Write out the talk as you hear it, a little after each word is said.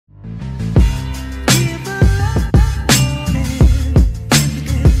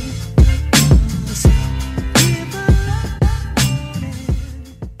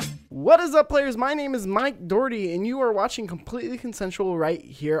What is up, players? My name is Mike Doherty, and you are watching Completely Consensual right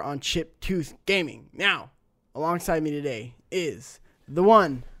here on Chip Tooth Gaming. Now, alongside me today is the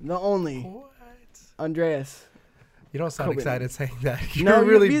one, the only, Andreas. You don't sound excited saying that. You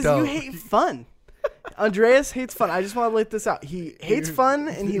hate fun. Andreas hates fun. I just want to let this out. He hates fun,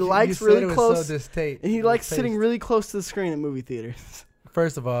 and he likes really close. And he likes sitting really close to the screen at movie theaters.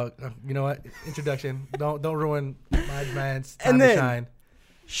 First of all, you know what? Introduction. Don't ruin my man's time and then, to shine.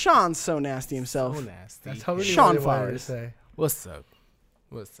 Sean's so nasty himself. So nasty. That's how Sean really wanted to Flowers. say. What's up?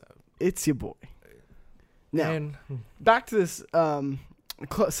 What's up? It's your boy. Now, And back to this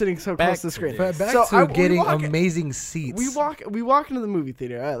sitting so Back close to the to screen. this. back So, to we getting walk- amazing seats. We walk into the movie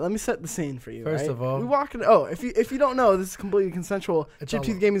theater. All right, let me set the scene for you. First right? of all- we walk in. Oh, if you don't know, this is Completely Consensual. It's Chip all-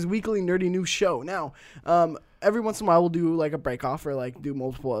 Tooth Gaming's weekly nerdy news show. Now, every once in a while we'll do like a break off or like do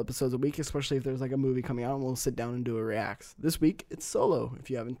multiple episodes a week, especially if there's like a movie coming out, and we'll sit down and do a reacts. This week it's solo. If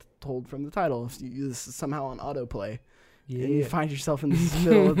you haven't told from the title, if you, this is somehow on autoplay, and you Yeah. find yourself in the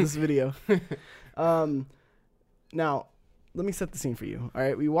middle of this video. Now, let me set the scene for you. All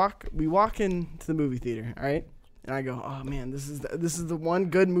right, we walk into the movie theater. All right, and I go, oh man, this is the one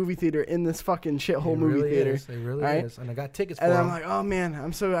good movie theater in this fucking shithole movie theater. It really right? is. And I got tickets for And I'm them. like, oh man,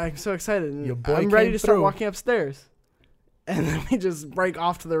 I'm so excited. And Your boy I'm ready came to start through. walking upstairs. And then we just break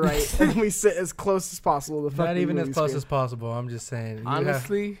off to the right, and we sit as close as possible to the Not fucking even as movie close screen. as possible. I'm just saying. You have-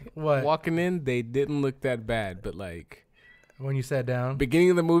 Honestly, what? walking in, they didn't look that bad. But like, When you sat down. beginning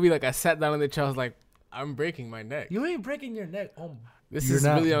of the movie, like I sat down on the chair, I was like, I'm breaking my neck. You ain't breaking your neck. Oh, This You're is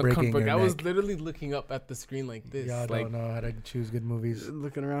not really breaking uncomfortable. your I was neck. literally looking up at the screen like this. y'all like, don't know how to choose good movies.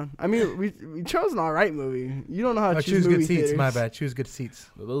 Looking around. I mean, we chose an all right movie. You don't know how to Choose movie good seats. theaters. My bad. Choose good seats.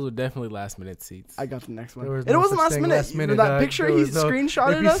 those were definitely last minute seats. I got the next one. There was And no it wasn't such last thing minute. last minute, That dog. picture There he was no-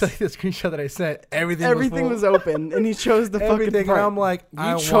 screenshotted If you us. saw the screenshot that I sent, everything Everything was open, and he chose the fucking everything. part. And I'm like, You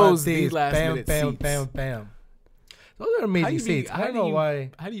I chose want the these. last Bam, minute bam, seats. bam, bam. Those are amazing seats. I don't know why.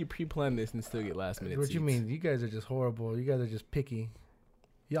 How do you pre-plan this and still get last minute What seats? you mean? You guys are just horrible. You guys are just picky.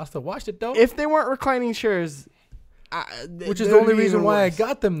 Y'all still watched it though, If they weren't reclining chairs, which is the only reason why I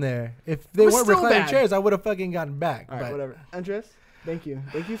got them there. If they was weren't still reclining bad. chairs, I would have fucking gotten back. All right, but whatever. Andres, thank you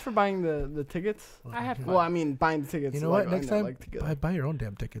for buying the tickets. I had fun. Well, I mean, buying the tickets. you know like, what? Next I know, time, like, together. buy your own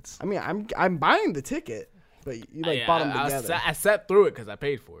damn tickets. I mean, I'm buying the ticket, but you like bought them together. I sat through it because I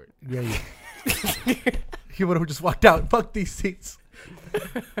paid for it. Yeah, he would have just walked out. Fuck these seats.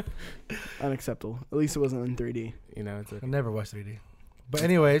 Unacceptable. At least it wasn't in 3D. You know, it's I okay. never watched 3D. But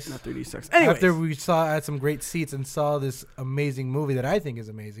anyways, Not 3D sucks. Anyways, after we had some great seats and saw this amazing movie that I think is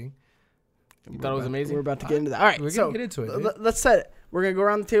amazing, You thought it was amazing? We're about to get into that. All right, we're so gonna get into it. dude. let's set it. We're gonna go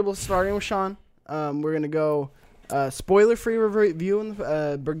around the table, starting with Sean. We're gonna go spoiler-free review in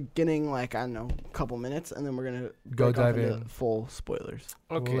the beginning, like I don't know, couple minutes, and then we're gonna Go break off dive into in. full spoilers.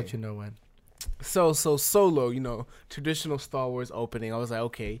 Okay. We'll let you know when. So Solo, you know, traditional Star Wars opening. I was like,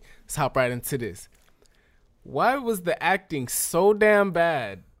 okay, let's hop right into this. Why was the acting so damn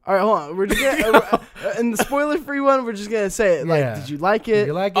bad? All right, hold on. We're just gonna, in the spoiler-free one, we're just gonna say it. Like, Yeah. did you like Did it?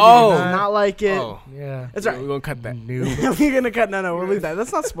 you like it? Oh, Did Did you you not like it? Oh, Yeah. That's right. We're gonna cut that. New. We're gonna cut. No, we'll leave that.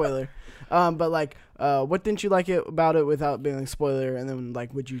 That's not spoiler. But like, what didn't you like it about it without being a spoiler? And then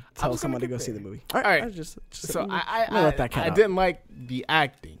like, would you tell was gonna someone to get go see the there. movie? All right. I just So I'm gonna let that cat I out. didn't like the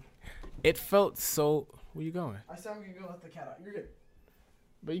acting. It felt so. Where you going? I said we can go let the cat out. You're good.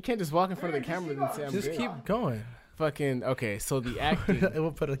 But you can't just walk in front of the Yeah, just camera keep and say I'm Just good. keep going. Fucking okay. So the acting.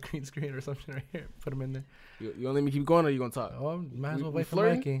 We'll put a green screen or something right here. Put them in there. you gonna let me keep going, or you gonna talk? Oh, might as We- well we wait for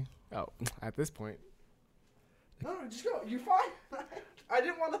flirting? Mikey. Oh, at this point. No, just go. You're fine. I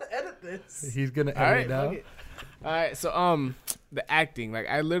didn't want to edit this. He's gonna All edit right. it out. fuck it. All right. So the acting, like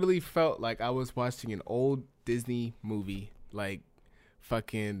I literally felt like I was watching an old Disney movie, like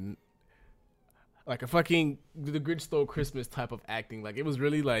fucking. Like a fucking The Grinch Stole Christmas type of acting. Like it was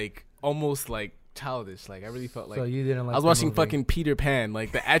really like almost like childish. Like I really felt like So you didn't like I was the watching movie. fucking Peter Pan.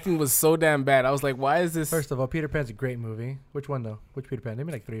 Like the acting was so damn bad. I was like, why is this? First of all, Peter Pan's a great movie. Which one though? Which Peter Pan?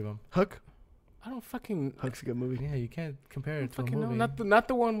 Maybe like 3 of them. Hook. I don't fucking. Hook's a good movie. Yeah, you can't compare it to a fucking know. movie. Not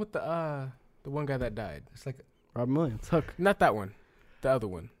the one with the one guy that died. It's like Robin Williams. Hook. Not that one. The other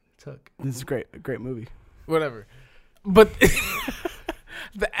one. Tuck. This is great. A great movie. Whatever. But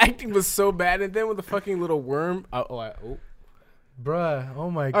the acting was so bad, and then with the fucking little worm. Bruh,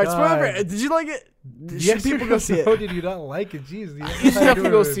 oh my All god. right, spoiler. Did you like it? Yes, Should people go see it? How did you not like it? Jeez. You should definitely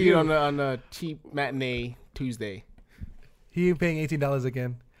go see it on a cheap matinee Tuesday. He ain't paying $18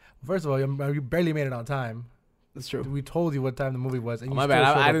 again. First of all, you barely made it on time. That's true. We told you what time the movie was. And Oh, you my still bad.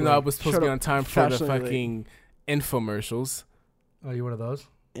 showed I up didn't know I late. was supposed Shut to be up. on time for the Fashionably late. fucking infomercials. Oh, you one of those?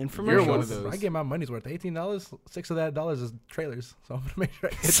 infomercials. You're one of those. I get my money's worth. $18, $6 of that dollars is trailers. So I'm gonna make sure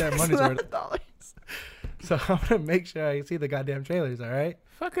I get that money's worth. $6. So I'm gonna make sure I see the goddamn trailers. All right.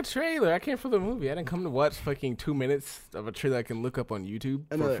 Fuck a trailer. I came for the movie. I didn't come to watch fucking 2 minutes of a trailer I can look up on YouTube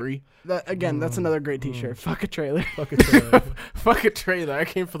for free. That again, that's another great T-shirt. Fuck a trailer. Fuck a trailer. Fuck a trailer. I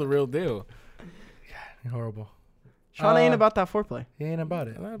came for the real deal. You're horrible. Sean ain't about that foreplay. He ain't about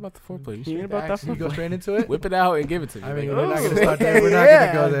it. I'm not about the foreplay. You He ain't straight about that action. You go foreplay. straight into it. Whip it out and give it to me. I mean, Like, we're not Oh, gonna start there. We're not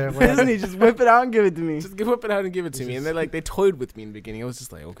gonna go there. We're not Doesn't he just whip it out and give it to me? just whip it out and give it to me. And they they toyed with me in the beginning. I was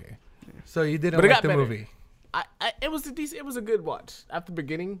just like, okay. So you didn't But it like got the better. movie. It was a decent. It was a good watch. After the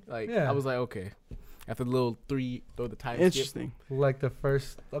beginning, Yeah. I was like, okay. After the little the time skip. Interesting. Like the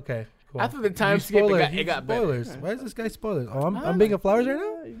first. Okay. Cool. After the time You skip, spoiler- it you got better. spoilers. Why is this guy spoilers? Oh, I'm Ah. being a flowers right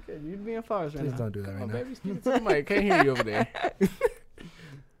now. Yeah, you good. You'd be in flowers right Please now. don't do that Come right on, now. baby. Speak to the mic. Can't hear you over there.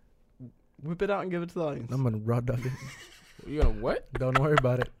 Whip it out and give it to the audience. I'm gonna raw dog it. You gonna what? Don't worry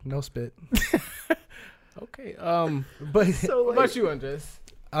about it. No spit. Okay. But So What about you, Andres?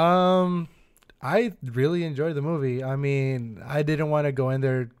 I really enjoyed the movie. I mean, I didn't want to go in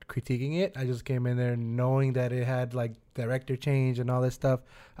there critiquing it. I just came in there knowing that it had like director change and all this stuff.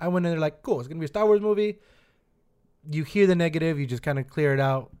 I went in there like, cool, it's gonna be a Star Wars movie. You hear the negative, you just kind of clear it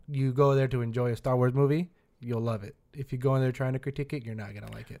out. You go there to enjoy a Star Wars movie, you'll love it. If you go in there trying to critique it, you're not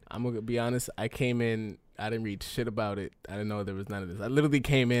gonna like it. I'm gonna be honest. I came in. I didn't read shit about it. I didn't know there was none of this. I literally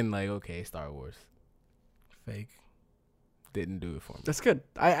came in like, okay, Star Wars. Fake. Didn't do it for me. That's good.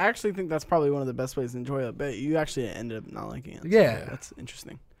 I actually think that's probably one of the best ways to enjoy it, but you actually ended up not liking it. So Yeah. that's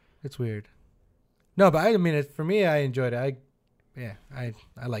interesting. It's weird. No, but I mean, for me, I enjoyed it.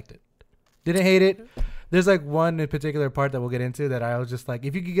 I liked it. Didn't hate it. There's like one in particular part that we'll get into that I was just like,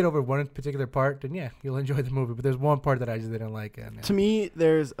 if you could get over one particular part, then yeah, you'll enjoy the movie. But there's one part that I just didn't like. And, To me,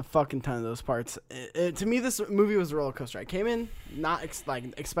 there's a fucking ton of those parts. To me, this movie was a roller coaster. I came in not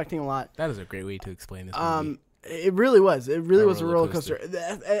expecting a lot. That is a great way to explain this movie. It really was. It really A was a roller roller coaster.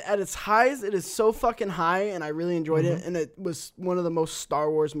 At its highs, it is so fucking high, and I really enjoyed it. And it was one of the most Star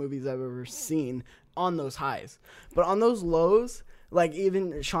Wars movies I've ever seen on those highs. But on those lows, like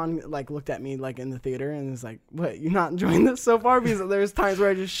even Sean like looked at me like in the theater and was like, "What? You're not enjoying this so far?" Because there's times where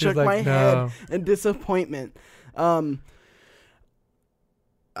I just shook like, my "No." head in disappointment.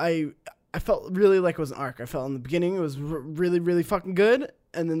 I felt really like it was an arc. I felt in the beginning it was really really fucking good,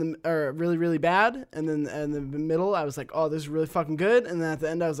 and then really really bad, and then in the middle I was like, oh, this is really fucking good, and then at the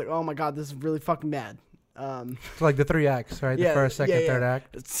end I was like, oh my god, this is really fucking bad. It's like the 3 acts, right? Yeah, The first, second, yeah. third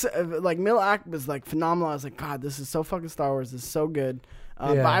act. It's, like middle act was like phenomenal. I was like, God, this is so fucking Star Wars. This is so good.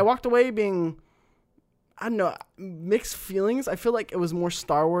 But Yeah. I walked away being, I don't know, mixed feelings. I feel like it was more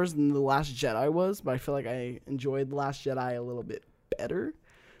Star Wars than The Last Jedi was, but I feel like I enjoyed The Last Jedi a little bit better.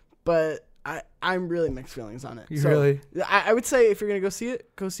 But I'm really mixed feelings on it. You really? I would say if you're gonna go see it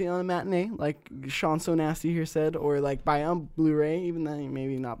on a matinee, like Sean So Nasty here said, or like buy it on Blu-ray. Even then,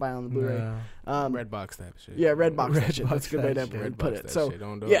 maybe not buy it on the Blu-ray. No. Redbox that shit. Yeah, Redbox that shit. Redbox That's a good way that to shit. put Redbox it. that So shit.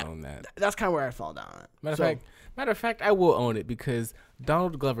 Don't yeah. own that. that's kind of where I fall down on it. Matter of fact, I will own it because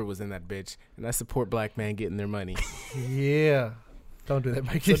Donald Glover was in that bitch, and I support black men getting their money. Yeah. Don't do that,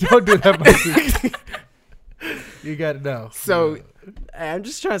 Mikey. Don't do that, Mikey. You got to know. So I'm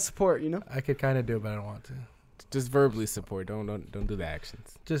just trying to support, you know. I could kind of do it, but I don't want to. just verbally support. Don't do the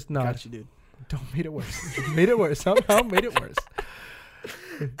actions. Just not. Got you, dude. Don't made it worse. Made it worse. Somehow made it worse.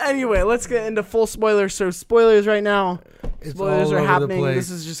 Anyway, let's get into full spoilers. So spoilers right now. It's Spoilers all are over happening. the place. This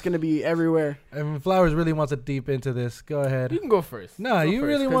is just gonna be everywhere. I mean, Flowers really wants to deep into this. Go ahead. You can go first. No, Go you first,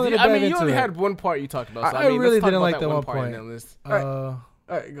 really 'cause wanted to I dive mean, you into only it. had one part you talked about. So I I mean, really let's talk didn't about like that the one part point. and then let's- All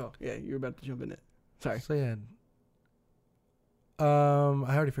right, go. Yeah, you were about to jump in it. Sorry. So yeah. I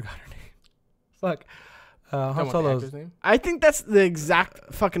already forgot her name. Fuck. Han Come on, the Solo's. actor's name? I think that's the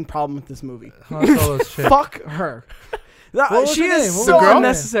exact fucking problem with this movie. Han Solo's chick. Fuck her. What was She her name? is What so was her name?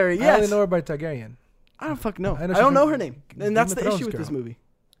 unnecessary. I Yes. only know her by Targaryen. I don't fucking know. I I, know don't she's know from her name, Game and that's of the Thrones issue with this girl. movie.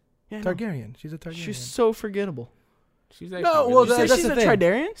 Yeah, I know. Targaryen. She's a Targaryen. She's so forgettable. She's No, actually well, really You say that's she's the a thing.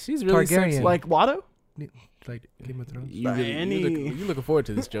 Tridarian, she's really Targaryen. sexy. like Watto. like Game of Thrones. You really, you looking forward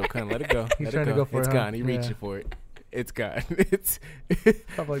to this joke, huh? Let it go. He's Let trying it to go. go for It's it, huh? gone. He Yeah. reaching for it. It's gone. It's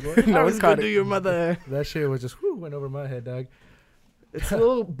I'm like, what? No, I it's was caught gonna do it. your mother. That shit was just went over my head, dog. It's a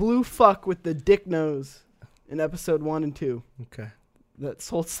little blue fuck with the dick nose in episode 1 and 2 Okay. that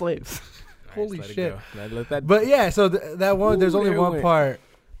sold slaves. Holy let it shit. go. Let that. But yeah, so that one, there's Ooh, only there it one went. part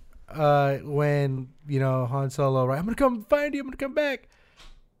when, Han Solo, right, I'm going to come find you, I'm going to come back.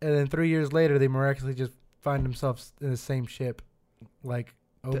 And then 3 years later, they miraculously just find themselves in the same ship. Like,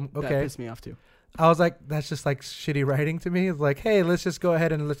 That okay. pissed me off too. I was like, that's just like shitty writing to me. It's like, hey, let's just go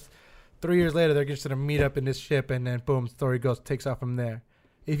ahead and 3 years later, they're just going to meet up in this ship, and then boom, story takes off from there.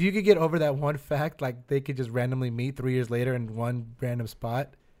 if you could get over that one fact, like they could just randomly meet 3 years later in one random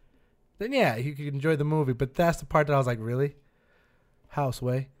spot, then yeah, you could enjoy the movie. But that's the part that I was like, really? How,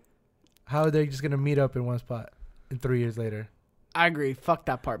 Sway? How are they just gonna meet up in one spot in 3 years later? I agree. Fuck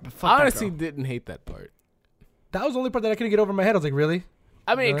that part. But fuck I that honestly girl. didn't hate that part. That was the only part that I couldn't get over my head. I was like, really?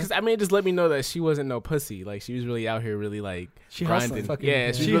 I mean, Really? because it just let me know that she wasn't no pussy. Like she was really out here, really like She grinding. hustling.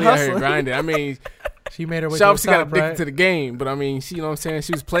 Yeah, She she's really out here hustling. grinding. I mean, She made her way she to the obviously got top, addicted right? to the game, but I mean, she, you know what I'm saying?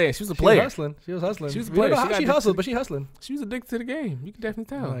 She was playing. She was a She player. was hustling. She was hustling. She was a We don't player. know She how got she addicted hustled, to- but she hustling. She was addicted to the game. You can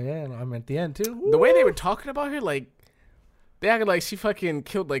definitely tell. Oh yeah, I mean at the end too. The way they were talking about her, like they acted like she fucking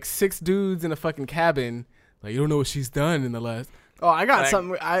killed like 6 dudes in a fucking cabin. Like you don't know what she's done in the last. Oh, I got Like,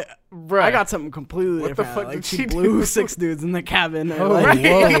 something. I bruh. got something completely What the different. fuck Like did she she blew do? 6 dudes in the cabin. Oh, Like,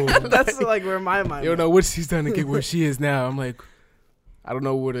 whoa. that's like where my mind. You don't went. know what she's done to get where she is now. I'm like, I don't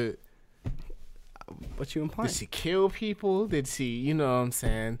know what it. What you implying? Did she kill people? Did she, you know what I'm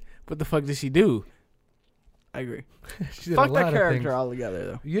saying? What the fuck did she do? I agree. She did a Fuck lot that of character things. altogether,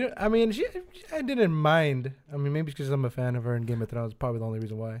 though. You know, I mean, I didn't mind. I mean, maybe because I'm a fan of her in Game of Thrones. Probably the only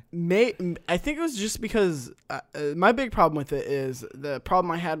reason why. I think it was just because my big problem with it is the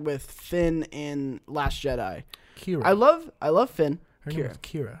problem I had with Finn in Last Jedi. Kira. I love Finn. Her name is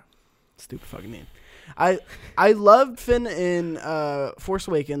Kira. Stupid fucking name. I loved Finn in Force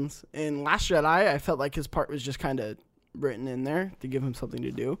Awakens. In Last Jedi, I felt like his part was just kind of written in there to give him something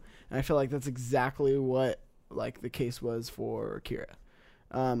to do, and I feel like that's exactly what like the case was for Kira.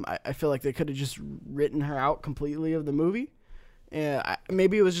 I feel like they could have just written her out completely of the movie. And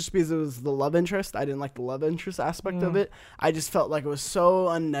maybe it was just because it was the love interest. I didn't like the love interest aspect of it. I just felt like it was so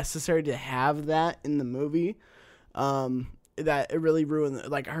unnecessary to have that in the movie. That it really ruined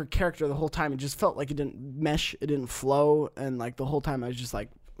like her character the whole time. It just felt like it didn't mesh, it didn't flow, and like the whole time I was just like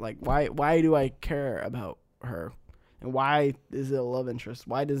why do I care about her, and why is it a love interest?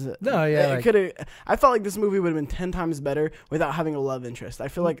 Why does it? No, yeah, it could have. I felt like this movie would have been 10 times better without having a love interest. I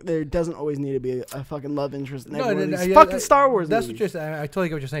feel like there doesn't always need to be a fucking love interest in every one of these yeah, fucking Star Wars That's movies. what you're saying. I totally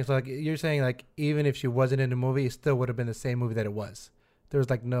get what you're saying. So like you're saying like even if she wasn't in the movie, it still would have been the same movie that it was. There was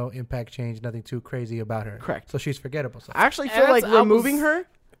like no impact change, nothing too crazy about her. Correct. So she's forgettable. So I actually And feel like that's- I removing was- her.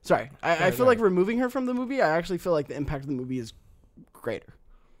 Sorry, I Sorry, feel sorry. like removing her from the movie. I actually feel like the impact of the movie is greater.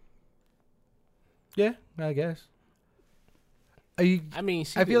 yeah, I guess. I mean,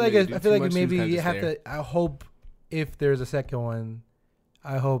 I feel like maybe kinda you just have there. to. I hope if there's a second one,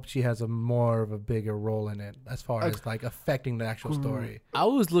 I hope she has a more of a bigger role in it as far as like affecting the actual story. I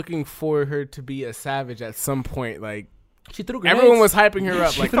was looking for her to be a savage at some point. Like She threw everyone was hyping her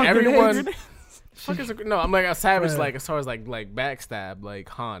up. She Like threw everyone. grenades. Fuck is no, I'm like a savage. Bruh. Like as far as like backstab, like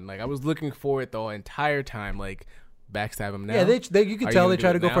Han. Like I was looking for it the entire time. Like backstab him now. Yeah, they you Are could you tell gonna they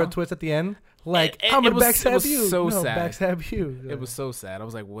try do to it go for a now? twist at the end. Like It- I'm it gonna was- it backstab was you. so no, sad. backstab you. It was so sad. I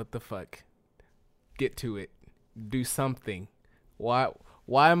was like, what the fuck? Get to it. Do something. Why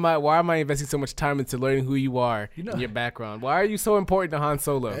am I investing so much time into learning who you are You know- and your background? Why are you so important to Han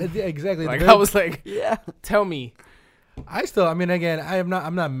Solo? Yeah, exactly. Like The- I was like, Yeah. tell me. I mean, again,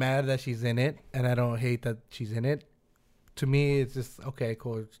 I'm not mad that she's in it, and I don't hate that she's in it. To me, it's just okay,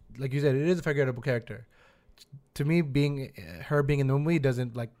 cool. Like you said, it is a forgettable character. To me, her being in the movie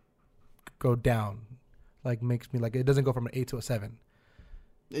doesn't like go down. Like makes me like it doesn't go from an 8 to a 7.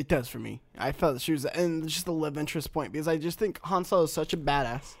 It does for me. I felt that she was, and just the love interest point, because I just think Han Solo is such a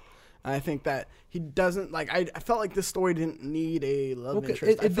badass. And I think that he doesn't like. I felt like this story didn't need a love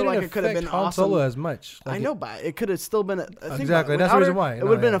interest. I feel like it could have been Han awesome. Solo as much. I Like know, but it could have still been Exactly, that's the reason why. It No,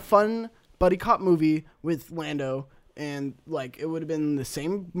 would have been yeah. a fun buddy cop movie with Lando, and like it would have been the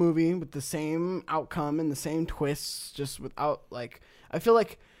same movie with the same outcome and the same twists, just without like. I feel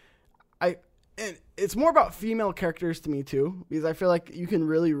like and it's more about female characters to me too, because I feel like you can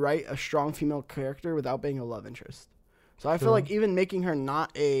really write a strong female character without being a love interest. So I feel True. like even making her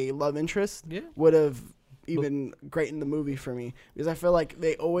not a love interest Yeah. would have even greatened the movie for me, because I feel like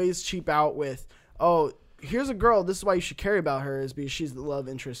they always cheap out with, oh, here's a girl, this is why you should care about her, is because she's the love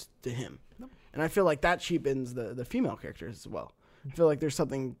interest to him. And I feel like that cheapens the female characters as well. I feel like there's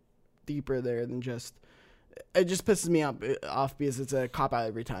something deeper there than just. It just pisses me off because it's a cop out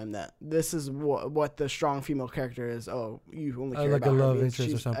every time that this is what the strong female character is. Oh, you only care Like a about her love because interest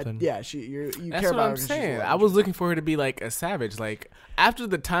or she's something. you That's care what about her I'm 'cause she's a saying. love I was interest. looking for her to be like a savage. Like after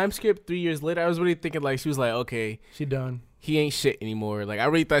the time skip 3 years later, I was really thinking like she was like, okay, She done. he ain't shit anymore. Like I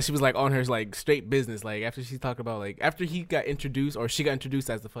really thought she was like on her like straight business. Like after she talked about like after he got introduced or she got introduced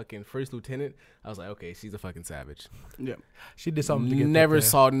as the fucking first lieutenant, I was like, okay, she's a fucking savage. Yeah. She did something to get Never there.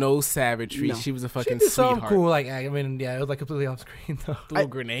 saw no savagery. No. She was a She fucking did sweetheart. something cool. Like I mean, yeah, it was like completely off screen though. Little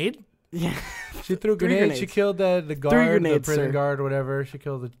grenade. Yeah. She threw Three grenades. She grenades. killed the guard, grenades, the prison sir. guard or whatever. She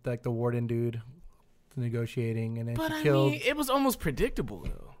killed the warden dude negotiating, and then But she I killed. mean, it was almost predictable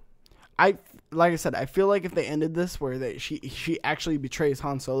though. Like I said, I feel like if they ended this where she actually betrays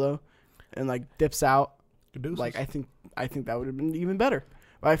Han Solo and like dips out, Caduceus. like I think that would have been even better.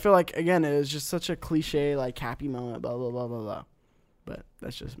 But I feel like again it was just such a cliche like happy moment, blah blah blah blah blah. But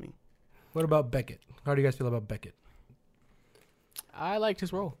that's just me. What about Beckett? How do you guys feel about Beckett? I liked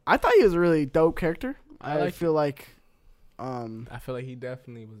his role. I thought he was a really dope character. I I liked feel like I feel like he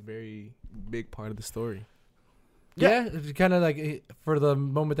definitely was very big part of the story. Yeah. Yeah, it's kind of like for the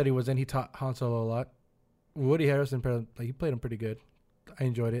moment that he was in, he taught Han Solo a lot. Woody Harrelson, like he played him pretty good. I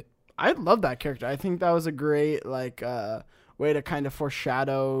enjoyed it. I love that character. I think that was a great like way to kind of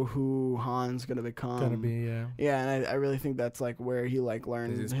foreshadow who Han's gonna become. Gonna be yeah. Yeah, and I really think that's like where he like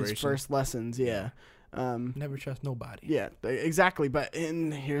learned His his inspiration. first lessons. Yeah. Never trust nobody. Yeah, exactly. But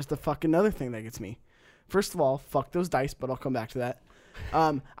and here's the fucking other thing that gets me. First of all, fuck those dice, but I'll come back to that.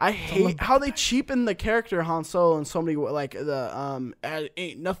 I hate how they cheapen the character Han Solo in so many like the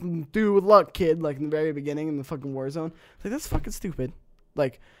ain't nothing to do with luck, kid. Like in the very beginning in the fucking war zone, like that's fucking stupid.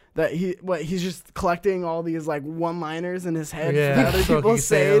 Like that he's just collecting all these like one-liners in his head Yeah, that other so people he can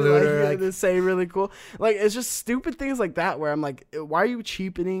say say, a looter, like to say really cool. Like it's just stupid things like that where I'm like, why are you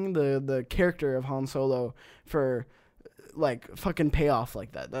cheapening the character of Han Solo for like fucking payoff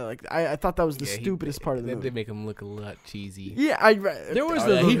like that? Like I thought that was the stupidest part of the They movie. make him look a lot cheesy. Yeah, There was Oh,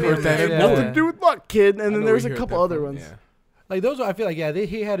 yeah, he heard that. had Yeah. nothing to do with luck, kid. And I then know there was where a he heard couple that other from, ones. yeah. Like those, I feel like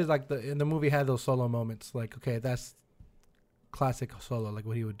he had his like in the movie had those solo moments. Like okay, that's classic Solo, like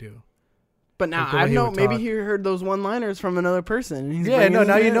what he would do. But now Like the I way he know would maybe talk. he heard those one-liners from another person. And he's Yeah, bringing no, them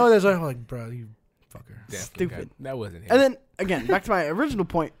now you in. know there's like, bro, you fucker. Definitely Stupid. That wasn't him. And then again, back to my original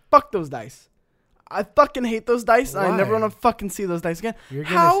point. Fuck those dice. I fucking hate those dice. And I never Why? want to fucking see those dice again. You're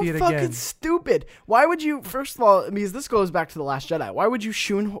gonna How see it fucking again. stupid! Why would you? First of all, because this goes back to the Last Jedi. Why would you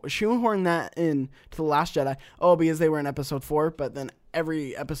shoehorn that in to the Last Jedi? Oh, because they were in Episode 4, but then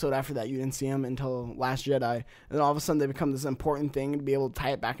every episode after that you didn't see them until Last Jedi, and then all of a sudden they become this important thing to be able to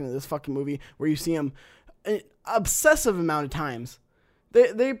tie it back into this fucking movie where you see them an obsessive amount of times.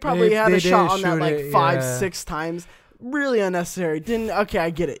 They probably had they a shot did on that shoot like it, 5, yeah. 6 times. Really unnecessary. Didn't okay? I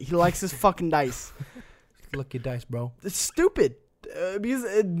get it. He likes his fucking dice. Lucky dice, bro. It's stupid. Because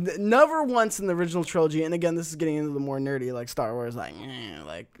never once in the original trilogy, and again, this is getting into the more nerdy, like Star Wars,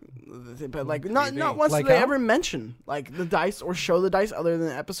 but like not once Like did they how? ever mention like the dice or show the dice other than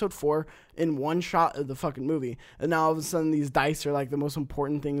Episode 4 in one shot of the fucking movie, and now all of a sudden these dice are like the most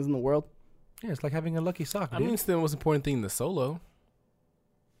important things in the world. Yeah, it's like having a lucky sock, I dude. mean, it's the most important thing in the Solo.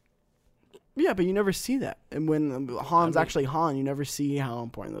 Yeah, but you never see that, and when Han's actually Han, you never see how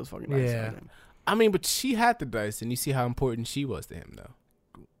important those fucking dice Yeah. are. to him. I mean, but she had the dice, and you see how important she was to him,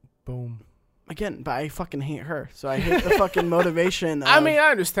 though. Boom. Again, but I fucking hate her, so I hate the fucking motivation. I of- mean, I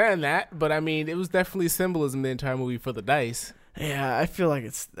understand that, but I mean, it was definitely symbolism the entire movie for the dice. Yeah, I feel like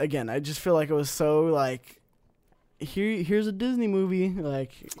it's again. I just feel like it was so like, here's a Disney movie.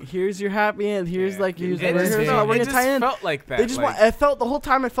 Like, here's your happy end. Here's Yeah. like, here's It we're just gonna felt- we're it gonna just tie in. felt like that. They just like, want. I felt the whole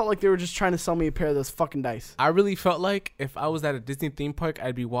time. I felt like they were just trying to sell me a pair of those fucking dice. I really felt like if I was at a Disney theme park,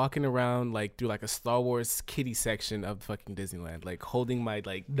 I'd be walking around like through like a Star Wars kiddie section of fucking Disneyland, like holding my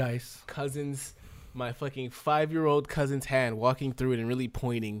like Dice. cousin's, my fucking 5-year-old cousin's hand, walking through it and really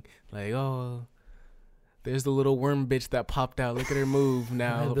pointing, like, oh, there's the little worm bitch that popped out. Look at her move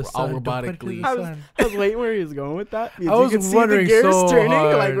now, The all sun, don't put it to robotically. the I was, sun. I was waiting where he was going with that. I was you could see wondering the gears so turning,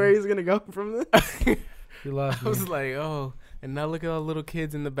 like hard. where he's gonna go from this. You lost I me. was like, oh, and now look at all the little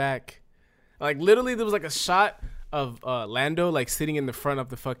kids in the back. Like literally, there was like a shot of Lando like sitting in the front of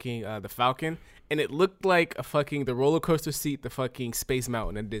the fucking the Falcon, and it looked like a fucking the roller coaster seat, the fucking Space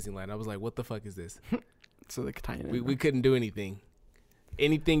Mountain in Disneyland. I was like, what the fuck is this? So they could tie it in. We couldn't do anything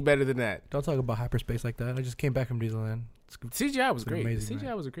better than that. Don't talk about hyperspace like that. I just came back from Disneyland. It's CGI was It's an great. amazing CGI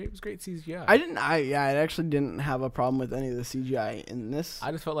ride. was great. It was great CGI. I actually didn't have a problem with any of the CGI in this.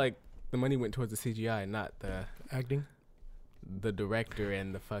 I just felt like the money went towards the CGI, not acting. the director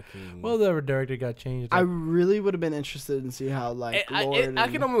and the fucking. Well, the director got changed. I really would have been interested in see how like Lord I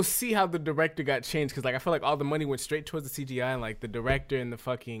and- can almost see how the director got changed because like I feel like all the money went straight towards the CGI and like the director and the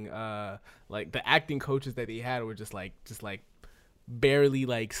fucking like the acting coaches that he had were just like barely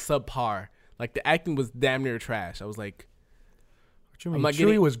like subpar. Like the acting was damn near trash. I was like, What you mean? I'm not Chewie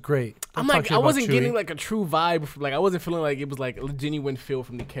getting- was great. I'm Don't like, talk I shit about wasn't Chewie. getting like a true vibe. Like I wasn't feeling like it was like a genuine feel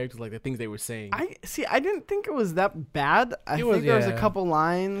from the characters, like the things they were saying. I didn't think it was that bad. I It think was- there was a yeah. couple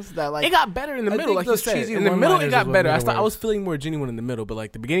lines that like It got better in the I middle, think like you those said. cheesy In the middle, it one-liners got is what better. made I it thought I was worse. feeling more genuine in the middle, but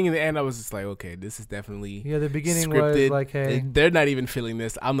like the beginning and the end, I was just like, okay, this is definitely Yeah, the beginning scripted. was like, hey, They're not even feeling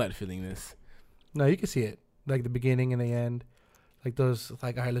this. I'm not feeling this. no, you can see it. Like the beginning and the end, like those.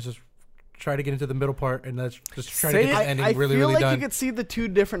 Like, all right, let's just try to get into the middle part and let's just try to Say get it. this ending I really, feel really like done. you could see the two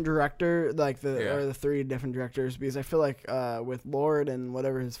different director, like Yeah. or the three different directors, because I feel like with Lord and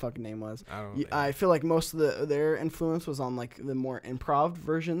whatever his fucking name was, I don't know. I feel like most of their influence was on like the more improv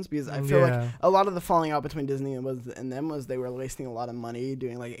versions, because I feel like a lot of the falling out between Disney and them was they were wasting a lot of money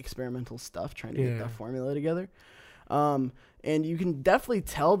doing like experimental stuff trying to get Yeah. that formula together. And you can definitely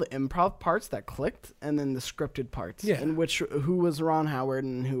tell the improv parts that clicked, and then the scripted parts, Yeah. in which who was Ron Howard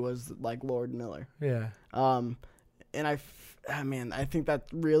and who was like Lord Miller. yeah. And I think that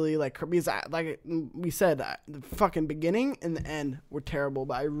really like because like we said, the fucking beginning and the end were terrible,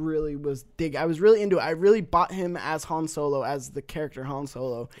 but I was really into it. I really bought him as Han Solo, as the character Han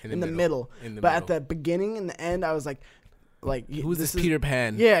Solo in the middle. But at the beginning and the end, I was like who's this Peter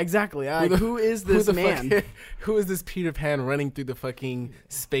Pan? Yeah, exactly. Who is this man? Who is this Peter Pan running through the fucking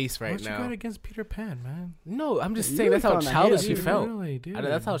space right What now? you got against Peter Pan, man? No, I'm just You saying really that's how found that childish hate, he dude. felt. Really, dude.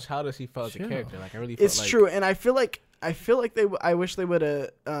 That's how childish he felt as a Chill. character. Like I really felt It's like true, and I feel like I wish they would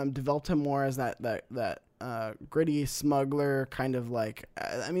have developed him more as that gritty smuggler kind of like.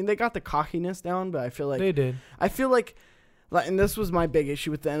 I mean, they got the cockiness down, but I feel like They did. I feel like, and this was my big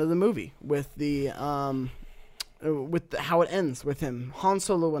issue with the end of the movie with how it ends with him. Han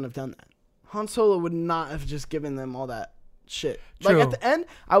Solo wouldn't have done that. Han Solo would not have just given them all that shit. True. Like at the end,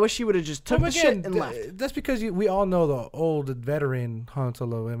 I wish he would have just took But the shit and again, left. that's because we all know the old veteran Han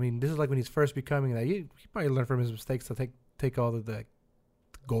Solo. I mean, this is like when he's first becoming that. He probably learned from his mistakes to take all of the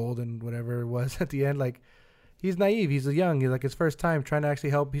gold and whatever it was at the end. Like, he's naive. He's young. He's like his first time trying to actually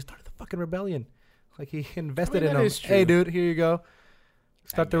help. He started the fucking rebellion. Like, he invested in that him. is true. Hey, dude, here you go.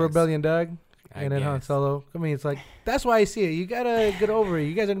 Start the guess. rebellion, Doug. I And then Han guess. Solo. I mean, it's like, that's why I see it. You gotta get over it.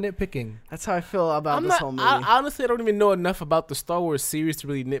 You guys are nitpicking. That's how I feel about I'm this not. whole movie. Honestly, I don't even know enough about the Star Wars series to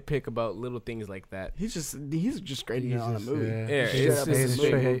really nitpick about little things like that. he's just grading it on a Jesus, movie. yeah. Yeah, Straight it's up just a a movie.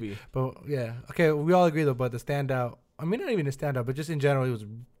 straight hate. movie. But yeah, okay, we all agree though. But the standout, I mean, not even a standout, but just in general, it was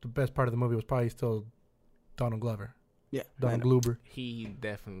the best part of the movie was probably still Donald Glover, Yeah, Donald Glover. He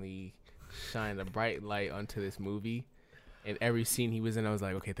definitely shined a bright light onto this movie. And every scene he was in, I was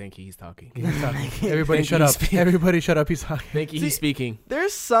like, okay, thank you, he's talking. Everybody Thank shut you, up! speak. Everybody shut up! He's talking. Thank you, he's speaking.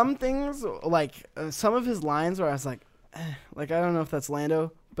 There's some things like some of his lines where I was like I don't know if that's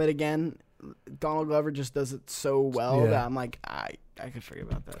Lando, but again, Donald Glover just does it so well Yeah. that I'm like I could forget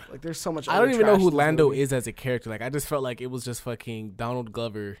about that. Like there's so much. I other don't even know trash who in this Lando movie. is as a character. Like, I just felt like it was just fucking Donald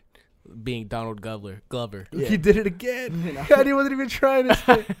Glover being Donald Glover. Yeah. He did it again. You know? God, he wasn't even trying to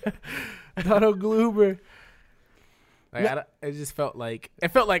say Donald Glover. Like, it just felt like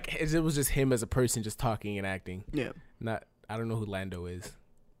it was just him as a person just talking and acting. Yeah. I don't know who Lando is.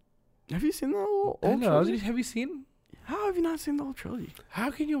 Have you seen the old I know. trilogy? Have you seen? How have you not seen the whole trilogy?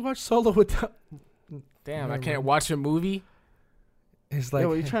 How can you watch Solo without? Damn, I Never can't mind. watch a movie. It's Yeah, like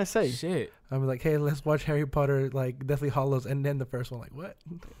what are you trying to say? Shit. I'm like, hey, let's watch Harry Potter, like Deathly Hollows, and then the first one. Like, what?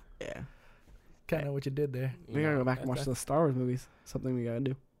 Yeah. Kind of what you did there. We gotta go back and watch the Star Wars movies. Something we gotta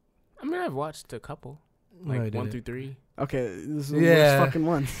do. I mean, I've watched a couple, No, like I 1 didn't. through 3, Okay, this is the Yeah. worst fucking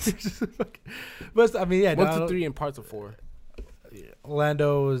ones. But I mean, yeah, 1 through 3, and parts of 4.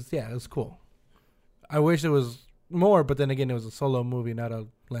 Lando was it was cool. I wish it was more, but then again, it was a Solo movie, not a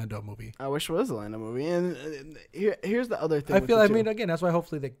Lando movie. I wish it was a Lando movie. And here's the other thing. I with feel. it, I too. mean, again, that's why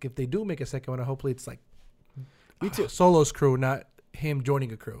hopefully that if they do make a second one, hopefully it's like Me too. Solo's crew, not him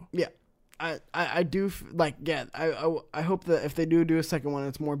joining a crew. I do I hope that if they do a second one,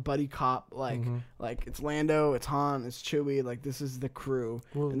 it's more buddy cop like Mhm. like it's Lando, it's Han, it's Chewie, like this is the crew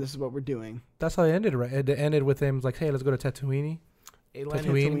Well, and this is what we're doing. that's how it ended, right? It ended with him like, hey, let's go to Tatooine. It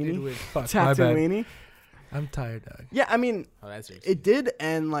Tatooine? ended with, Fuck, my bad. Tatooine. I'm tired, dog. Yeah, I mean oh, that's racist. it did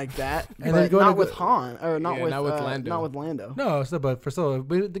end like that, And then but go not to with the- Han or not Yeah, with not with Lando. Not with Lando. No, so but for Solo,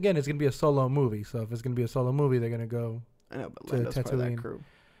 but again, it's gonna be a Solo movie. So if it's gonna be a Solo movie, they're gonna go. I know, but To Lando's part of that Tatooine. crew.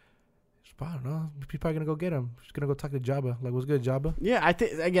 I don't know. He's probably gonna go get him. He's gonna go talk to Jabba. Like, what's good, Jabba? Yeah, I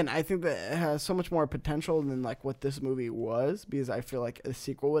think that it has so much more potential than like what this movie was, because I feel like a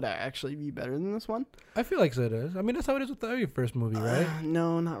sequel would actually be better than this one. I feel like so it is. I mean, that's how it is with every first movie, right?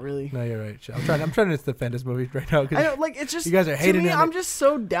 No, not really. No, you're right. I'm trying to defend this movie right now I because know, like it's just you guys are to hating me, it. I'm just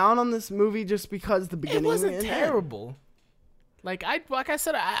so down on this movie just because the beginning It wasn't and end. terrible. Like I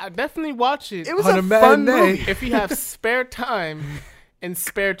said, I definitely watch it. It was On a a fun matinee. movie. If you have spare time, and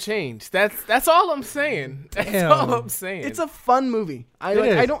spare change. That's all I'm saying. That's Damn. all I'm saying. It's a fun movie. I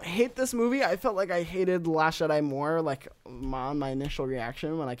is. don't hate this movie. I felt like I hated Last Jedi more, like on my initial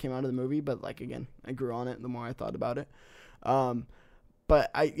reaction when I came out of the movie. But like again, I grew on it the more I thought about it. But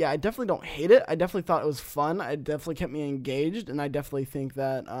I definitely don't hate it. I definitely thought it was fun. It definitely kept me engaged, and I definitely think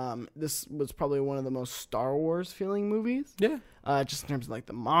that this was probably one of the most Star Wars feeling movies. Yeah. Just in terms of like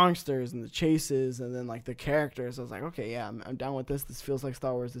the monsters and the chases, and then like the characters. I was like, okay, yeah, I'm down with this. This feels like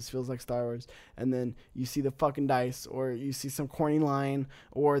Star Wars. This feels like Star Wars. And then you see the fucking dice, or you see some corny line,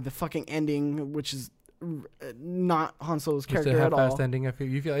 or the fucking ending, which is not Han Solo's Just a character at all. half-assed ending.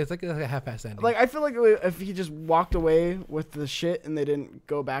 You feel it's like a half-assed ending. Like I feel like if he just walked away with the shit and they didn't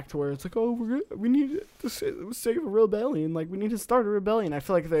go back to where it's like, oh, we need to save a rebellion, like we need to start a rebellion. I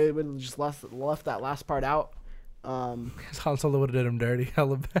feel like they would have just left that last part out. Because Han Solo would have did him dirty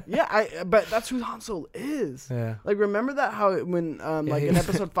hella bad. Yeah, but that's who Han Solo is. Yeah. Like remember that when like in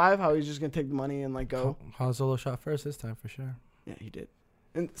episode 5 how he's just gonna take the money and like go. Han Solo shot first this time for sure. Yeah, he did.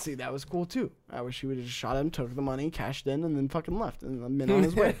 And see, that was cool too. I wish he would have just shot him, took the money, cashed in, and then fucking left and been on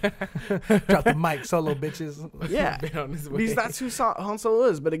his way. Drop the mic, Solo bitches. Yeah, Been on his way. because that's who Han Solo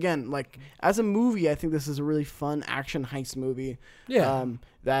is. But again, like as a movie, I think this is a really fun action heist movie. Yeah.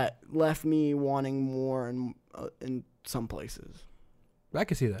 That left me wanting more in some places. I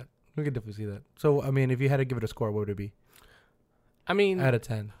can see that. We could definitely see that. So, I mean, if you had to give it a score, what would it be? I mean, Out of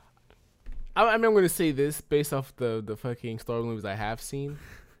 10. I mean, I'm going to say this based off the fucking Star Wars movies I have seen.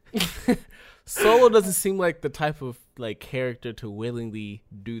 Solo doesn't seem like the type of like character to willingly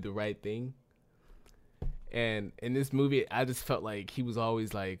do the right thing. And in this movie, I just felt like he was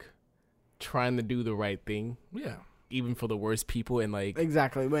always like trying to do the right thing, Yeah. even for the worst people. And like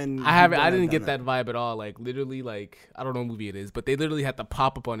Exactly. When I didn't get that vibe at all. Like literally, like I don't know what movie it is, but they literally had to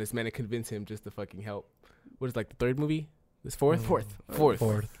pop up on this man and convince him just to fucking help. What is like the third movie? This fourth?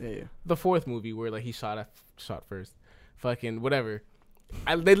 Fourth. Yeah. The fourth movie where like he shot first. Fucking whatever.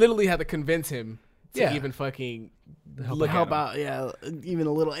 They literally had to convince him to even fucking Help out. Yeah, even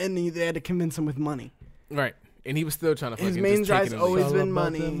a little, and they had to convince him with money. Right. And he was still trying to fucking His main just take drive's it and always leave. been All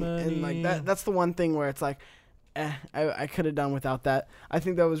about money, the and like money. that's the one thing where it's like, I could have done without that. I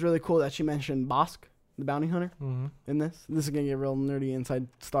think that was really cool that she mentioned Bosk, the bounty hunter, Mm-hmm. in this. This is gonna get real nerdy inside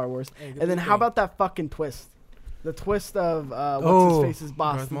Star Wars. Hey, And then how about that fucking twist? The twist of what's his face's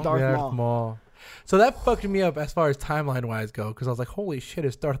boss, Darth Maul. So that fucked me up as far as timeline wise go, because I was like, holy shit,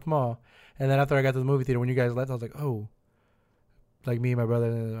 it's Darth Maul. And then after I got to the movie theater, when you guys left, I was like, oh. Like me and my brother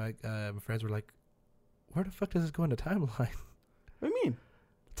and like my friends were like, where the fuck does this go in the timeline? What do you mean?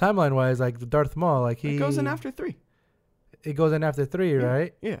 Timeline wise, like the Darth Maul, like It goes in after 3. It goes in after 3,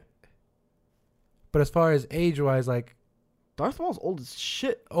 right? Yeah. But as far as age wise, like Darth Maul's old as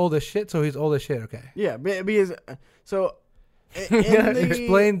shit. old as shit, so he's old as shit. Okay. Yeah, because so in the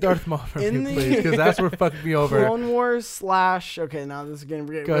Explain Darth Maul for in me, the- please, because that's what fucked me over. Clone Wars / okay, now this is getting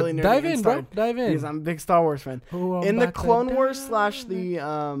Go really nerdy. dive in, inside, bro. Dive because in. I'm a big Star Wars fan. Oh, I'm In the about to Clone Wars dive /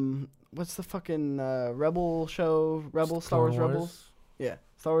 the what's the fucking Rebel show? Star Wars Rebels. Yeah,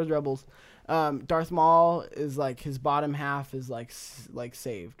 Star Wars Rebels. Darth Maul is like his bottom half is like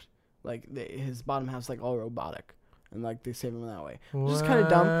saved, like his bottom half's like all robotic, and like they save him that way. Which is kind of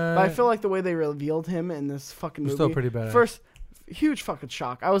dumb, but I feel like the way they revealed him in this fucking It's movie, still pretty bad. first huge fucking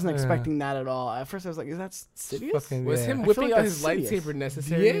shock. I wasn't Yeah. expecting that at all. At first I was like, is that Sidious? Fucking- Was yeah. him I feel whipping like out that's his Sidious. lightsaber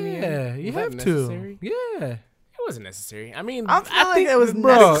necessary? in the Yeah, end? you Was have that to. necessary? Yeah. It wasn't necessary. I mean, I feel like it was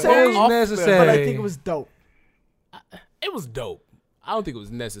Bro, necessary, it was necessary. but I think it was dope. It was dope. I don't think it was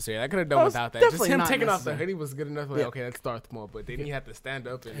necessary. I could have done It was without that. Just definitely him not taking off the necessary. hoodie was good enough. Like, Yeah. okay, that's Darth Maul. But then he had to stand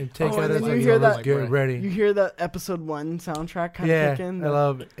up and And take Oh, out and his then you like, hear that- get ready. You hear that episode 1 soundtrack kind Yeah, of kick in? I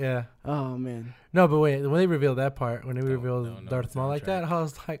love it. Yeah. Oh man. No, but wait, when they revealed that part, when they revealed no, Darth the Maul like that, soundtrack. I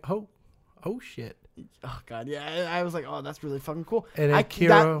was like, oh shit. Oh god, yeah. I was like, oh, that's really fucking cool. And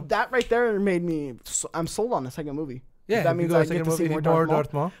then That right there made me. I'm sold on the second movie. yeah, that if you means go I second get to see movie, more Darth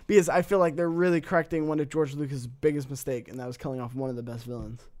Darth Maul. Because I feel like they're really correcting one of George Lucas' biggest mistake, and that was killing off one of the best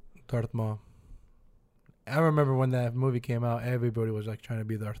villains. Darth Maul. I remember when that movie came out, everybody was like trying to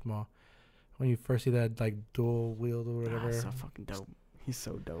be Darth Maul. When you first see that like dual wield or Ah, whatever so fucking dope. He's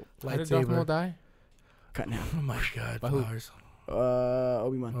so dope. How did Darth Maul lightsaber. die? Cut now. Oh my god, By who? flowers.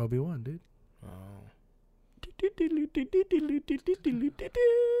 Obi-Wan. Obi-Wan, dude. Oh.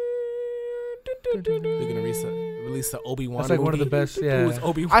 They're gonna release the Obi-Wan. That's like one of the movie. best. Yeah, Who's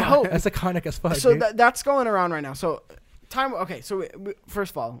Obi-Wan? I hope. that's iconic as fuck. So dude. that's going around right now. So time. Okay. So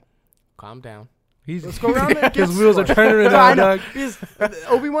first of all, Calm down. Let's go around and His guess wheels are what. turning right No, I now, know. dog. Because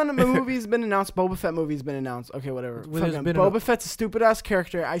Obi-Wan movie's been announced. Boba Fett movie's been announced. Okay, whatever. Well, there's Fucking been Boba Fett's a stupid-ass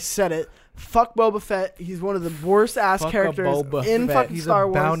character. I said it. Fuck Boba Fett. He's one of the worst-ass Fuck a characters Boba in Fett. fucking He's Star a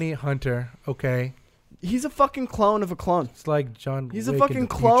Wars. bounty hunter. Okay, He's a fucking clone of a clone. it's like John. He's a Wick in fucking the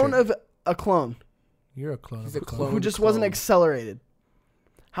clone future. of a clone You're a clone. He's of a clone. who of a just wasn't clone. accelerated.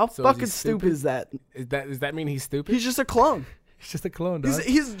 How So is he fucking stupid stupid? is that? Does that mean he's stupid? He's just a clone. He's just a clone, dog.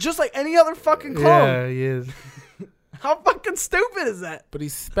 He's just like any other fucking clone. Yeah, he is. How fucking stupid is that? But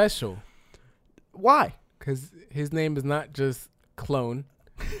he's special Why? because his name is not just clone.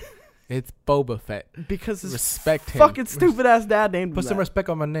 It's Boba Fett. Because his Respect him. fucking stupid ass dad named him Put some that. respect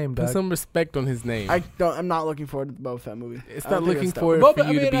on my name, Put dog. some respect on his name. I'm not looking forward to the Boba Fett movie. It's I not don't think looking it's for dope. it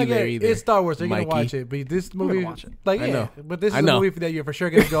for you to be I get there it. either. It's Star Wars. So you're Mikey. gonna watch it, but this gonna movie, watch it. like I yeah, know. but this I is a know. movie that you're for sure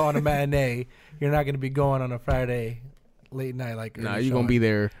gonna go on a matinee. You're not gonna be going on a Friday late night like. Nah, early you're gonna showing. be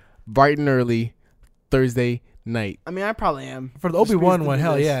there bright and early Thursday night. I mean, I probably am. For the Just Obi-Wan because one. of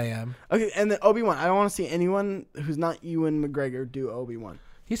Hell this. yeah, I am. Okay, and then Obi-Wan. I don't want to see anyone who's not Ewan McGregor do Obi-Wan.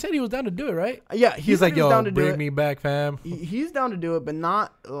 He said he was down to do it, right? Yeah, He's like, down yo, to do bring it. me back, fam. He's down to do it, but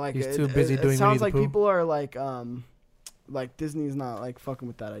not like He's too busy doing It sounds Winnie the like Pooh. people are like Disney's not like fucking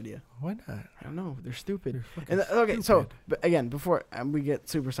with that idea. Why not? I don't know. They're stupid. You're fucking And okay, so stupid. but again, before we get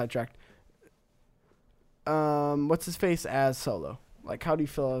super sidetracked, what's his face as Solo? Like, how do you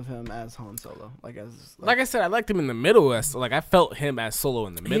feel of him as Han Solo? Like as Like I said, I liked him in the middle. Like I felt him as Solo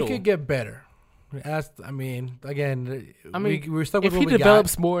in the middle. He could get better. I mean, again, we're stuck if with he what we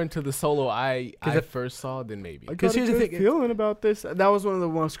develops more into the Solo I 'Cause if- first saw, then maybe. I 'Cause got a here's the good thing- feeling about this. That was one of the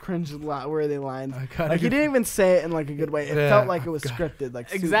most cringe worthy lines. got. Like he didn't even say it in like a good way. It Yeah, felt like it was God. scripted. Like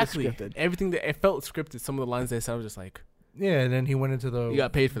super Exactly. scripted. Everything that it felt scripted. Some of the lines they said, I was just like, Yeah, and then he went into the. "You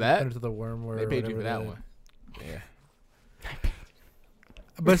got paid for that? Went into the worm. Or They paid you whatever for that is. one." Yeah.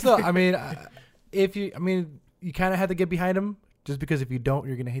 But still, I mean, you kind of have to get behind him, just because if you don't,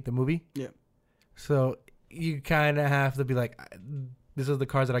 you're gonna hate the movie. Yeah. So you kind of have to be like, this is the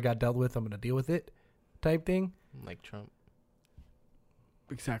cards that I got dealt with. I'm gonna deal with it, type thing. Like Trump.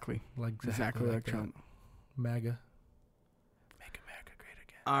 Exactly. Like Exactly like that. Trump. MAGA. Make America great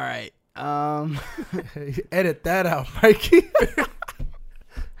All right. again. Edit that out, Mikey.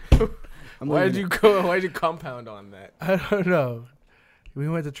 Why did you go? Why did you compound on that? I don't know. We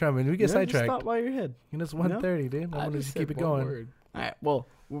went to Trump and we get Just sidetracked. stop by your head. And it's 1:30, dude. I want to just keep it said one going. word. All right. Well,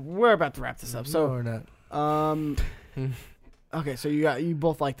 we're about to wrap this up. No, So, we're not. okay. So you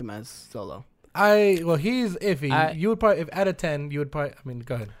both liked him as Solo. He's iffy. I- You would probably, if out of 10, you would probably. I mean,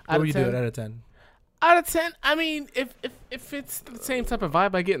 go ahead. Out What of would you do 10? it out of 10? Out of 10, I mean, if it's the same type of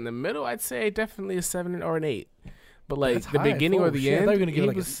vibe I get in the middle, I'd say definitely a 7 or an 8. But like That's the high. beginning or Oh, the shit. I end, thought you were gonna give he it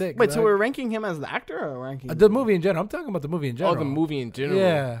like a was- 6. Wait, so we're ranking him as the actor or ranking the movie in general. I'm talking about the movie in general. Oh, the movie in general.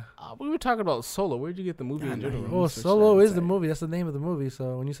 Yeah. We were talking about Solo. Where'd you get the movie I in know general? you- Oh, research Solo that is the inside. movie. That's the name of the movie.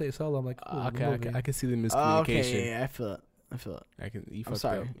 So when you say Solo, I'm like, ooh, the Okay, movie. I can see the Oh, miscommunication. okay, yeah, I feel it. I feel it. I can. You I'm fucked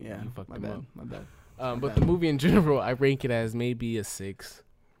sorry. up. Yeah, you fucked my them bad. up. My bad. But bad. the movie in general, I rank it as maybe a 6.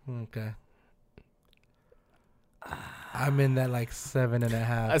 Okay. I'm in that like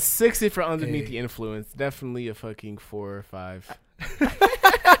 7.5. A 6 if you're underneath Hey. the influence. Definitely a fucking 4 or 5.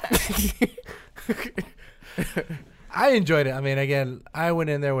 I enjoyed it. I mean, again, I went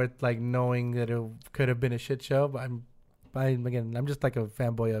in there with like knowing that it could have been a shit show, but I'm just like a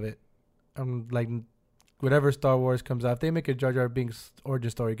fanboy of it. I'm like, whatever Star Wars comes out, if they make a Jar Jar Binks origin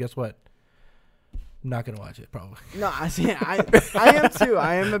story, guess what? I'm not gonna watch it probably. No, I see. I am too.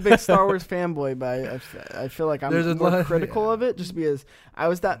 I am a big Star Wars fanboy, but I feel like I'm There's a more lot- critical of it just because I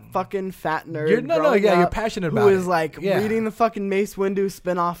was that fucking fat nerd. You're you're passionate who about was it. like Yeah. reading the fucking Mace Windu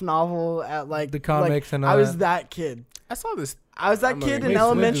spin-off novel at like The comics and all I was that. that kid. I saw this. I was that I'm kid like, in Mace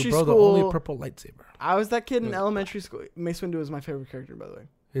elementary Windu, bro, the school. only purple lightsaber. I was that kid in Yeah. elementary school. Mace Windu was my favorite character, by the way.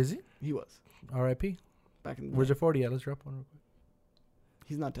 Is he? He was R.I.P. back in the Where's day. your 40 at? Let's drop one real quick.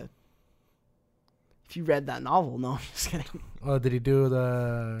 He's not dead. If you read that novel, no, I'm just kidding. Oh, did he do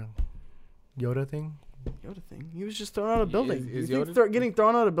the Yoda thing? Yoda thing. He was just thrown out of a building. Is You think Yoda- getting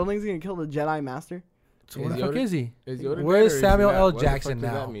thrown out of buildings is gonna kill the Jedi Master? So Is where the fuck Yoda- is he? Is Yoda Where's dead or is Samuel he not? L. What the fuck Jackson does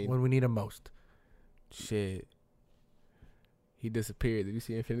that now mean? when we need him most? Shit. He disappeared. Did you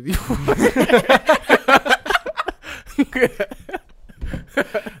see Infinity War?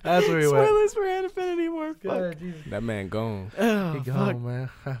 That's where he went. Spoilers for Infinity War. Fuck. God, Jesus. That man gone. Oh, He fuck. gone, man.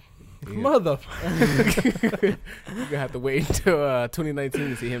 Yeah. Motherfucker. You're gonna have to wait until 2019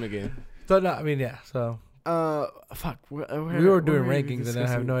 to see him again. So, no, I mean, yeah. So Fuck. we were doing what rankings, and I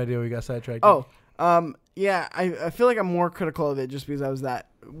have no idea we got sidetracked. Oh, Yeah, I feel like I'm more critical of it just because I was that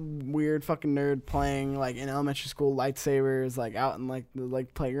weird fucking nerd playing like in elementary school lightsabers like out in like the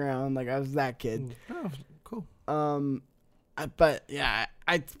like playground. Like I was that kid. Oh, cool. But yeah,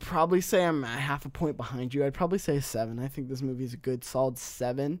 I'd probably say I'm a half a point behind you. I'd probably say 7. I think this movie is a good solid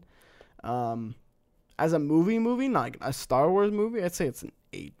 7. As a movie, not like a Star Wars movie, I'd say it's an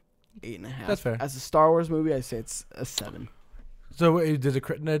 8.5. That's fair. As a Star Wars movie, I'd say it's a 7. So does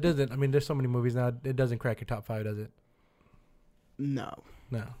it? No, it doesn't. I mean, there's so many movies now. It doesn't crack your top 5, does it? No.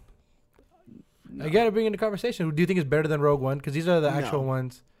 No. I gotta bring in the conversation. Do you think it's better than Rogue One? Because these are the actual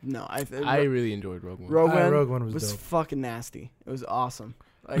ones. No, I really enjoyed Rogue One. Rogue One was dope. fucking nasty. It was awesome.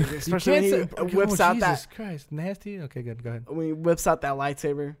 Like, You especially when he can't say- whips oh, out Jesus that Christ, nasty. Okay, good. Go ahead. when he whips out that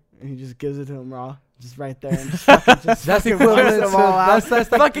lightsaber and he just gives it to him raw, just right there, and just fucking That's fucking equivalent rips them to- all out. that's like-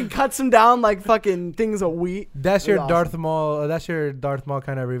 fucking cuts him down like fucking things of wheat. That's It was your Darth Maul. That's your Darth Maul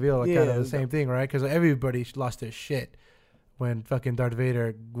kind of reveal. Like, Yeah, kind of it the was same dope. thing, right? Because everybody lost their shit when fucking Darth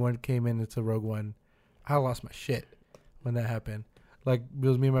Vader came into Rogue One. I lost my shit when that happened. Like, it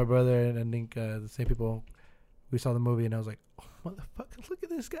was me and my brother, and I think the same people. We saw the movie, and I was like, "Oh, motherfucker, look at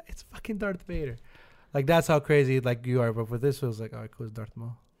this guy! It's fucking Darth Vader." Like, that's how crazy like you are. But with this, it was like, "All right, cool, it's Darth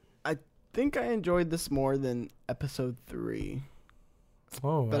Maul." I think I enjoyed this more than Episode 3,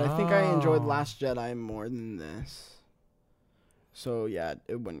 Oh, but I think I enjoyed wow. Last Jedi more than this. So yeah,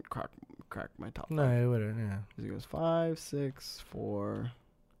 it wouldn't crack my top 5. No, it wouldn't. Yeah. It goes 5, 6, 4.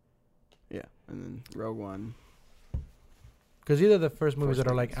 Yeah, and then Rogue One. Because these are the first movies Force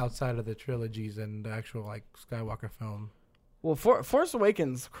that are like Awakens. outside of the trilogies and the actual like Skywalker film. Well, Force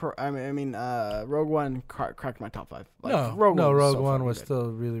Awakens. Rogue One cracked my top 5. Like, No, Rogue Rogue was so One fucking was good.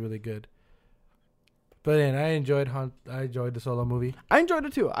 still really, really good. But then I enjoyed the solo movie. I enjoyed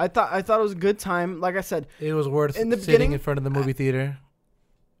it too. I thought it was a good time. Like I said, It was worth In the sitting beginning, in front of the movie theater.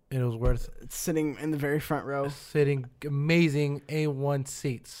 It was worth sitting in the very front row. sitting amazing A1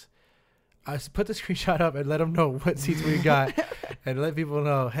 seats. I put the screenshot up and let them know what seats we got, and let people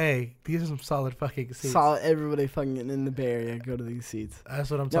know, hey, these are some solid fucking seats. Solid. Everybody fucking in the Bay Area go to these seats. That's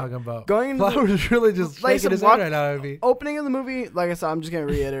what I'm Yep. talking about. Going into the Flowers really just Like I shaking said, his head watch- right now at me. opening of the movie, like I said, I'm just gonna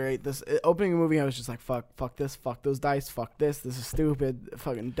reiterate this. Opening of the movie, I was just like, fuck this, fuck those dice, fuck this. This is stupid.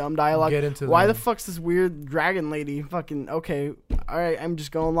 Fucking dumb dialogue. Get into Why them. the fuck's this weird dragon lady? Fucking okay, all right. I'm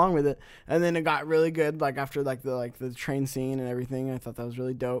just going along with it. And then it got really good. Like after the train scene and everything, I thought that was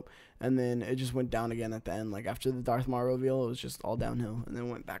really dope. And then it just went down again at the end. Like after the Darth Maul reveal, it was just all downhill. And then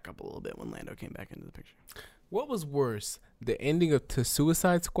went back up a little bit when Lando came back into the picture. What was worse, the ending of To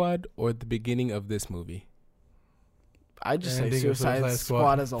Suicide Squad or the beginning of this movie? I'd just say Ending of Suicide Suicide Squad.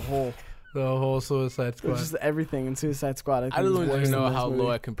 Squad. as a whole. The whole Suicide Squad. Just everything in Suicide Squad. I think I don't is even worse know than this how movie.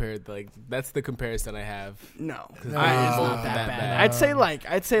 low I compared. Like that's the comparison I have. No, It's it's not not that that bad. bad. I'd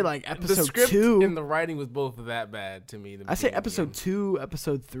say like The episode script 2. and the writing was both that bad to me. I say episode 2,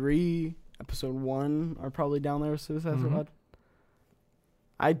 episode 3, episode 1 are probably down there with Suicide Mhm. Squad.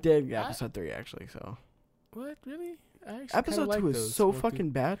 I did episode 3 actually. So What really? I actually episode kinda 2 like is those. so One through- fucking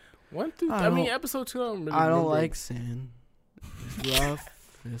bad. One through. I I mean, don't- episode 2. I don't really. I don't remember. like sand. It's rough.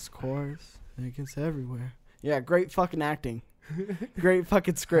 It's coarse. It gets everywhere. Yeah, great fucking acting. Great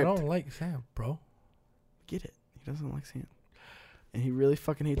fucking I script. don't like Sam, bro. Get it? He doesn't like sand, and he really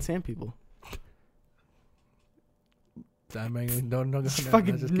fucking hates sand people. I mean, don't It's just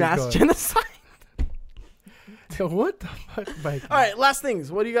fucking keep mass going. genocide. What the fuck, Mike? All right, last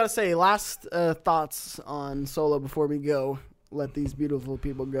things. What do you got to say? Last thoughts on Solo before we go. Let these beautiful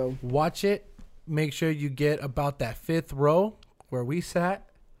people go. Watch it. Make sure you get about that 5th row where we sat,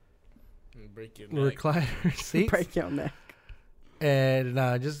 Break your neck. recliner seats, Break your neck. and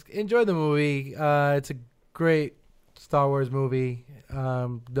just enjoy the movie. It's a great Star Wars movie.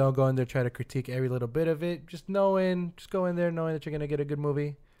 Don't go in there try to critique every little bit of it. Just go in there knowing that you're gonna get a good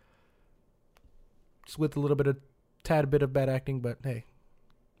movie. Just with a tad bit of bad acting, but hey,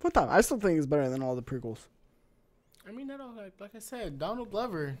 What time? I still think it's better than all the prequels. I mean, like I said, Donald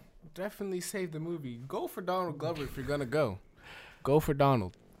Glover definitely saved the movie. Go for Donald Glover if you're gonna go. Go for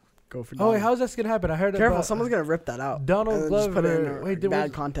Donald. Go for. oh Donald. wait, how's this gonna happen? I heard Careful! about Someone's gonna rip that out. Donald and then just put it in Glover. a Wait, there bad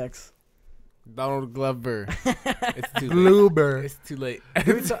was context. Donald Glover. It's too late. Bluebird. It's too late.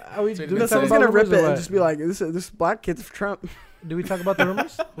 Do we talk So about Then someone's gonna rumors rip or it and what? just be like, "This black kid's for Trump." Do we talk about the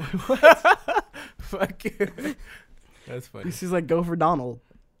rumors? Fuck you. That's funny. He's like, "Go for Donald."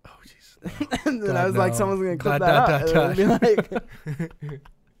 Oh jeez. And then God, I was like, no. "Someone's gonna clip Dot, that dot, out." dot, And it'll be like,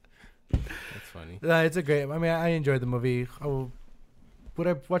 That's funny. It's a great. I mean, I enjoyed the movie. Would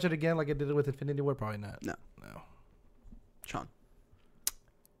I watch it again like I did it with Infinity War? Probably not. No. Sean,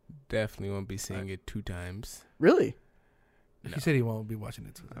 Definitely won't be seeing it 2 times. really? No. He said he won't be watching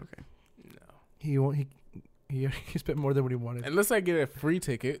it too. Okay. No. He won't. He spent more than what he wanted. Unless I get a free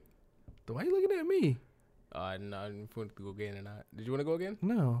ticket. Why are you looking at me? No, I didn't want to go again or not. Did you want to go again?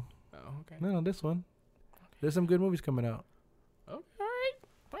 No, Oh, okay. no, this one. There's some good movies coming out. Okay, all right.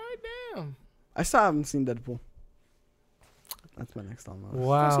 All right, damn. I still haven't seen Deadpool. That's my next on the list.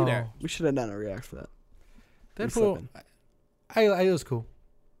 Wow. see that. We should have done a react for that. We Deadpool. slipping. It was cool.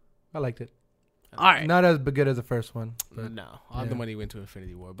 I liked it. All right. Not as good as the first one, but No, all the money went to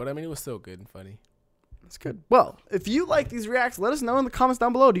Infinity War. But, I mean, it was still good and funny. That's good. Well, if you like these reacts, let us know in the comments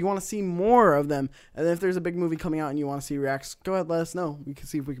down below. Do you want to see more of them? And then if there's a big movie coming out and you want to see reacts, go ahead, let us know. We can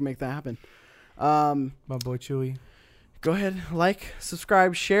see if we can make that happen. my boy Chewy. Go ahead, like,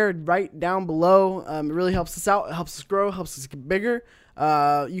 subscribe, share it right down below. It really helps us out. It helps us grow, helps us get bigger.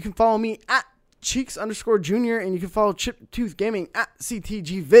 You can follow me at Cheeks_Junior, and you can follow Chip Tooth Gaming at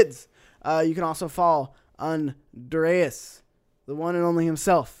CTG Vids. You can also follow Andreas, the one and only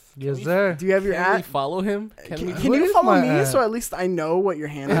himself. Yes, sir. Do you have your Can we at? follow him? Can What you is follow my me at? so at least I know what your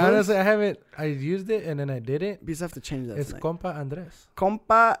handle is? Honestly, I haven't. I used it and then I didn't. Because I have to change that It's tonight. Compa Andres.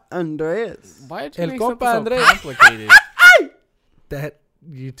 Compa Andreas. Why did you El make compa something Andres. so complicated? That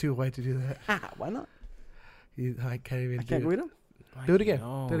you too white to do that. Why not? I can't even I can't do read it. him. Do it again.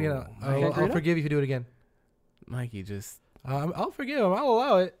 No. Do it again. can't I'll read it? forgive you if you do it again. Mikey, just I'll forgive him. I'll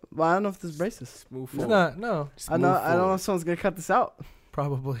allow it. Well, I don't know if this is racist. move It's forward. not. No, Just I know. move I don't know forward. if someone's gonna cut this out.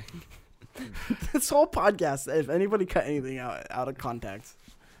 probably. This whole podcast. If anybody cut anything out of context,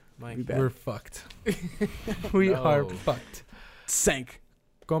 Mikey. be bad. We're fucked. We No. are fucked. sank.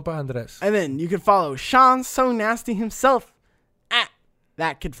 Compa Andres. And then you can follow Sean So Nasty himself at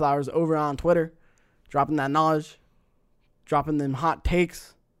That Kid Flowers over on Twitter, dropping that knowledge, dropping them hot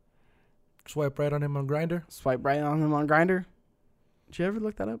takes. Swipe right on him on Grinder. Swipe right on him on Grinder. Did you ever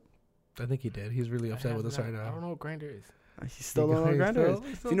look that up? I think he did. He's really upset with us right I don't now. know what Grinder is. He still don't know what Grinder is.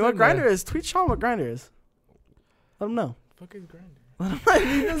 He's If you know what Grinder is, tweet Sean what Grinder is. Let him know. Fuck is Grinder?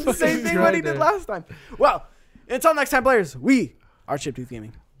 He does the same Fucking thing what he did Grindr. last time. Well, until next time, players, we are Chip Tooth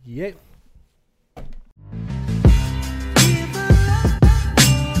Gaming. Yep.